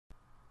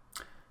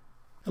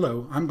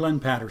Hello, I'm Glenn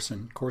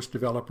Patterson, course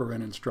developer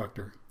and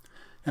instructor,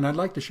 and I'd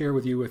like to share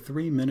with you a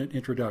 3-minute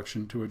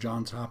introduction to a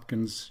Johns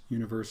Hopkins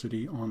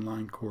University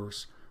online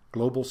course,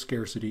 Global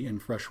Scarcity in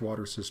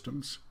Freshwater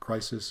Systems,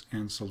 Crisis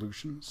and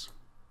Solutions.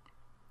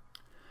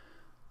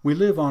 We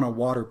live on a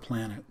water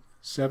planet.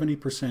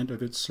 70%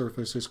 of its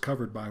surface is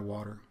covered by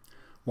water.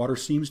 Water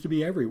seems to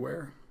be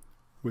everywhere.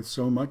 With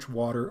so much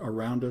water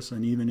around us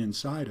and even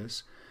inside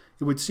us,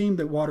 it would seem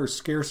that water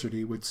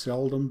scarcity would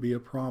seldom be a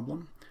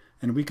problem,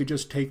 and we could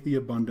just take the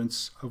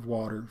abundance of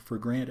water for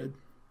granted.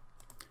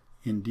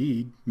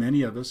 Indeed,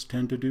 many of us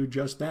tend to do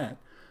just that,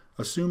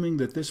 assuming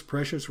that this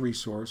precious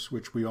resource,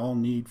 which we all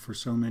need for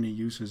so many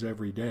uses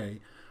every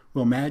day,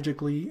 will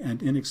magically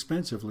and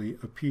inexpensively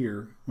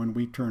appear when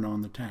we turn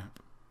on the tap.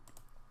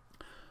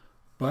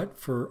 But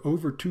for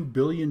over 2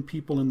 billion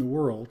people in the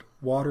world,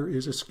 water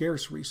is a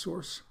scarce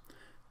resource.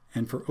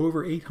 And for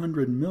over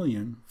 800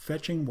 million,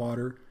 fetching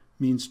water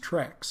means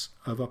treks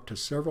of up to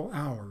several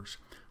hours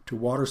to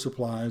water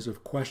supplies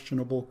of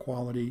questionable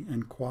quality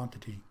and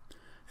quantity,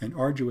 an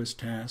arduous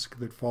task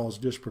that falls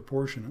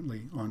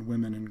disproportionately on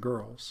women and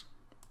girls.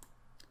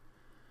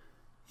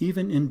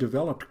 Even in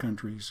developed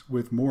countries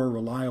with more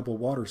reliable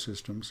water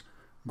systems,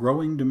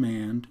 growing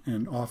demand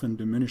and often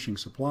diminishing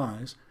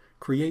supplies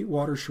create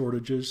water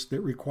shortages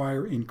that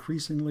require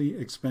increasingly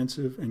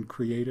expensive and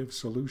creative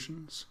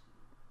solutions.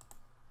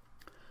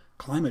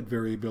 Climate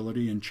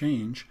variability and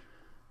change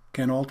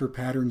can alter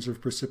patterns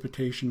of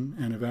precipitation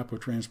and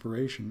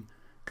evapotranspiration,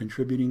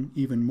 contributing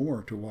even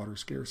more to water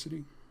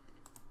scarcity.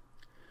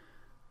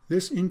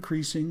 This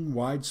increasing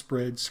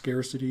widespread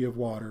scarcity of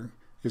water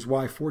is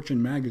why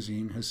Fortune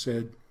magazine has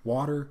said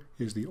water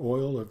is the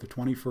oil of the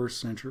 21st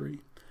century,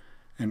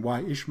 and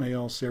why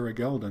Ishmael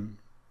Serageldin,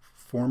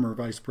 former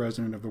vice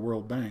president of the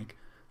World Bank,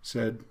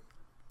 said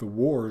the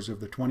wars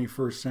of the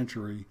 21st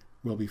century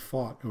will be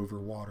fought over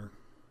water.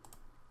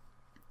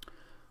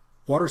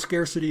 Water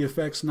scarcity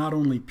affects not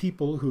only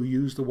people who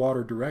use the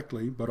water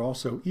directly, but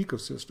also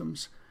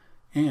ecosystems,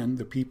 and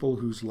the people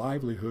whose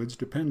livelihoods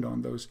depend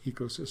on those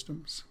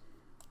ecosystems.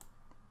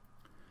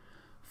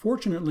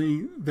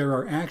 Fortunately, there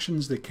are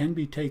actions that can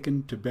be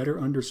taken to better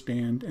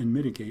understand and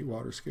mitigate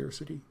water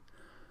scarcity.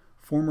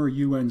 Former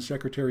UN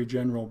Secretary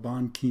General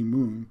Ban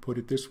Ki-moon put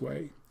it this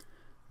way: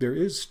 "There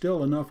is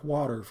still enough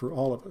water for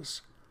all of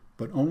us,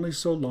 but only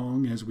so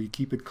long as we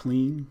keep it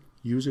clean,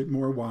 use it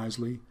more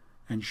wisely,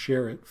 and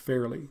share it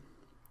fairly."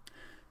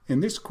 In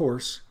this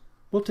course,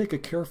 we'll take a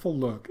careful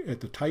look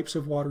at the types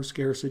of water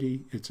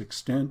scarcity, its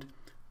extent,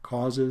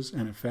 causes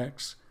and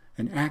effects,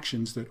 and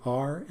actions that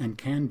are and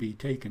can be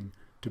taken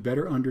to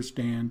better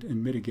understand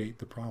and mitigate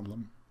the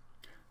problem.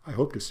 I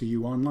hope to see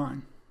you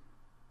online.